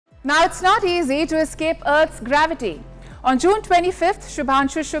Now, it's not easy to escape Earth's gravity. On June 25th,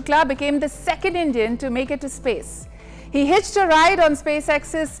 Shubhanshu Shukla became the second Indian to make it to space. He hitched a ride on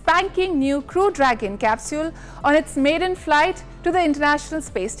SpaceX's spanking new Crew Dragon capsule on its maiden flight to the International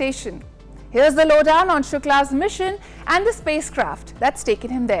Space Station. Here's the lowdown on Shukla's mission and the spacecraft that's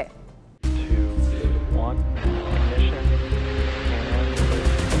taken him there. 2, 1, ignition.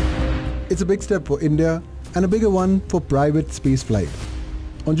 It's a big step for India and a bigger one for private spaceflight.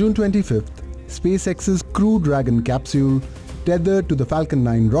 On June 25th, SpaceX's Crew Dragon capsule, tethered to the Falcon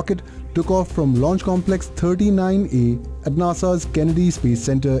 9 rocket, took off from Launch Complex 39A at NASA's Kennedy Space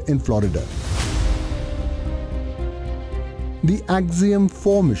Center in Florida. The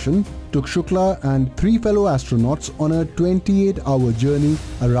Axiom-4 mission took Shukla and 3 fellow astronauts on a 28-hour journey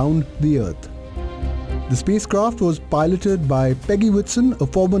around the Earth. The spacecraft was piloted by Peggy Whitson, a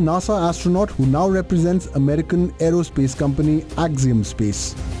former NASA astronaut who now represents American aerospace company Axiom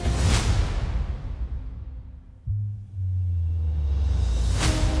Space.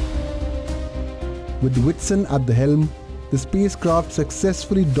 With Whitson at the helm, the spacecraft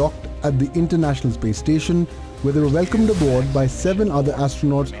successfully docked at the International Space Station, where they were welcomed aboard by 7 other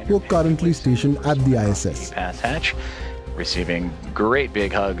astronauts who are currently stationed at the ISS. Pass hatch, receiving great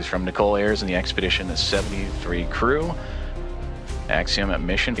big hugs from Nicole Ayers and the Expedition 73 crew. Axiom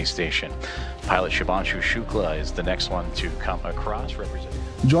Mission Station. Pilot Shubhanshu Shukla is the next one to come across, representing.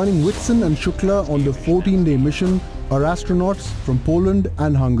 Joining Whitson and Shukla on the 14-day mission are astronauts from Poland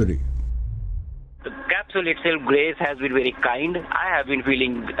and Hungary. The capsule itself, Grace, has been very kind. I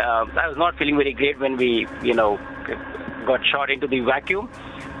was not feeling very great when we, got shot into the vacuum.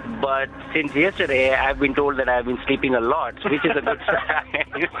 But since yesterday, I've been told that I've been sleeping a lot, which is a good sign.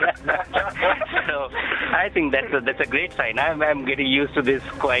 So I think that's a great sign. I'm getting used to this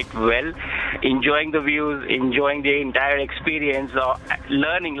quite well, enjoying the views, enjoying the entire experience,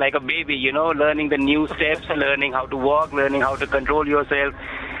 learning like a baby, learning the new steps, learning how to walk, learning how to control yourself.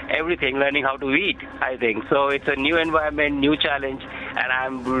 Everything, learning how to eat, I think. So it's a new environment, new challenge, and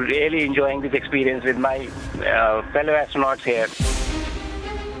I'm really enjoying this experience with my fellow astronauts here.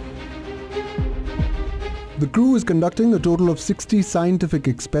 The crew is conducting a total of 60 scientific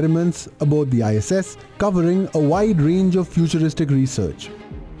experiments aboard the ISS, covering a wide range of futuristic research.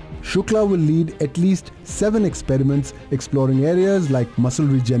 Shukla will lead at least 7 experiments exploring areas like muscle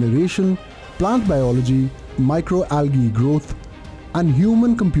regeneration, plant biology, microalgae growth, and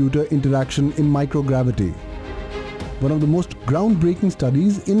human-computer interaction in microgravity. One of the most groundbreaking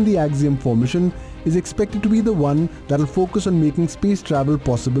studies in the Axiom-4 mission is expected to be the one that will focus on making space travel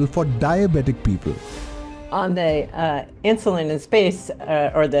possible for diabetic people. On the insulin in space,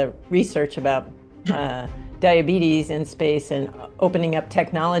 or the research about diabetes in space and opening up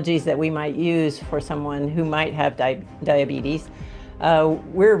technologies that we might use for someone who might have diabetes,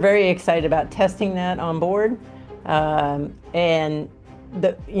 we're very excited about testing that on board. And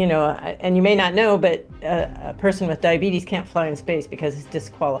you may not know, but a person with diabetes can't fly in space because it's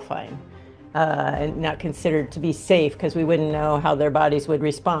disqualifying and not considered to be safe, because we wouldn't know how their bodies would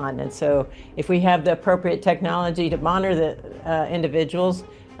respond. And so if we have the appropriate technology to monitor the individuals,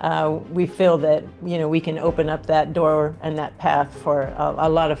 we feel that we can open up that door and that path for a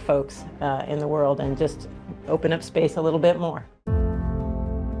lot of folks in the world, and just open up space a little bit more.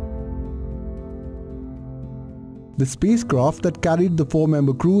 The spacecraft that carried the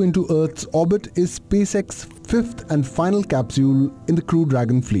 4-member crew into Earth's orbit is SpaceX's 5th and final capsule in the Crew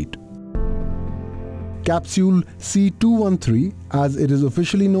Dragon fleet. Capsule C213, as it is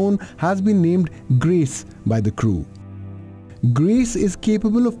officially known, has been named Grace by the crew. Grace is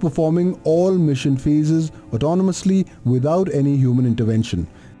capable of performing all mission phases autonomously without any human intervention.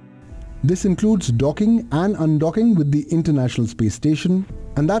 This includes docking and undocking with the International Space Station,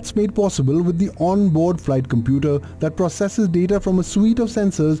 and that's made possible with the on-board flight computer that processes data from a suite of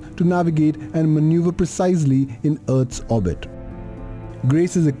sensors to navigate and maneuver precisely in Earth's orbit.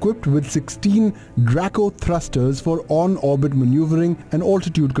 Grace is equipped with 16 Draco thrusters for on-orbit maneuvering and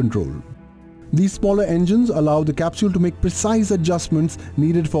altitude control. These smaller engines allow the capsule to make precise adjustments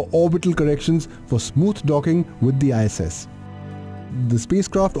needed for orbital corrections for smooth docking with the ISS. The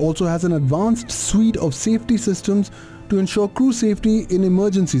spacecraft also has an advanced suite of safety systems to ensure crew safety in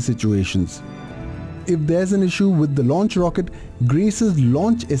emergency situations. If there's an issue with the launch rocket, Grace's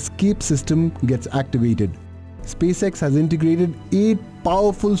launch escape system gets activated. SpaceX has integrated 8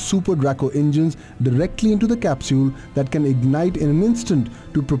 powerful Super Draco engines directly into the capsule that can ignite in an instant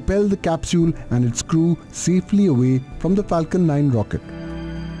to propel the capsule and its crew safely away from the Falcon 9 rocket.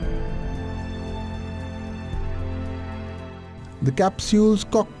 The capsule's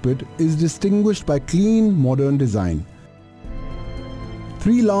cockpit is distinguished by clean, modern design.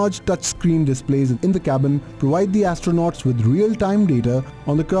 3 large touchscreen displays in the cabin provide the astronauts with real-time data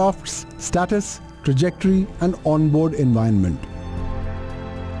on the craft's status, trajectory and onboard environment.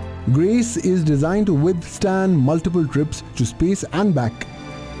 Grace is designed to withstand multiple trips to space and back.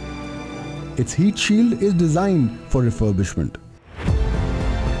 Its heat shield is designed for refurbishment.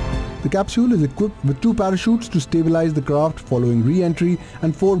 The capsule is equipped with 2 parachutes to stabilize the craft following re-entry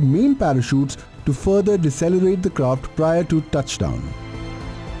and 4 main parachutes to further decelerate the craft prior to touchdown.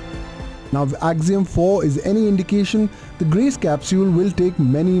 Now, if Axiom-4 is any indication, the Grace capsule will take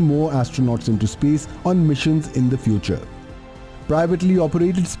many more astronauts into space on missions in the future. Privately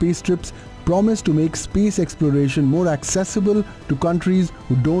operated space trips promise to make space exploration more accessible to countries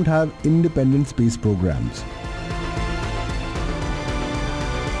who don't have independent space programs.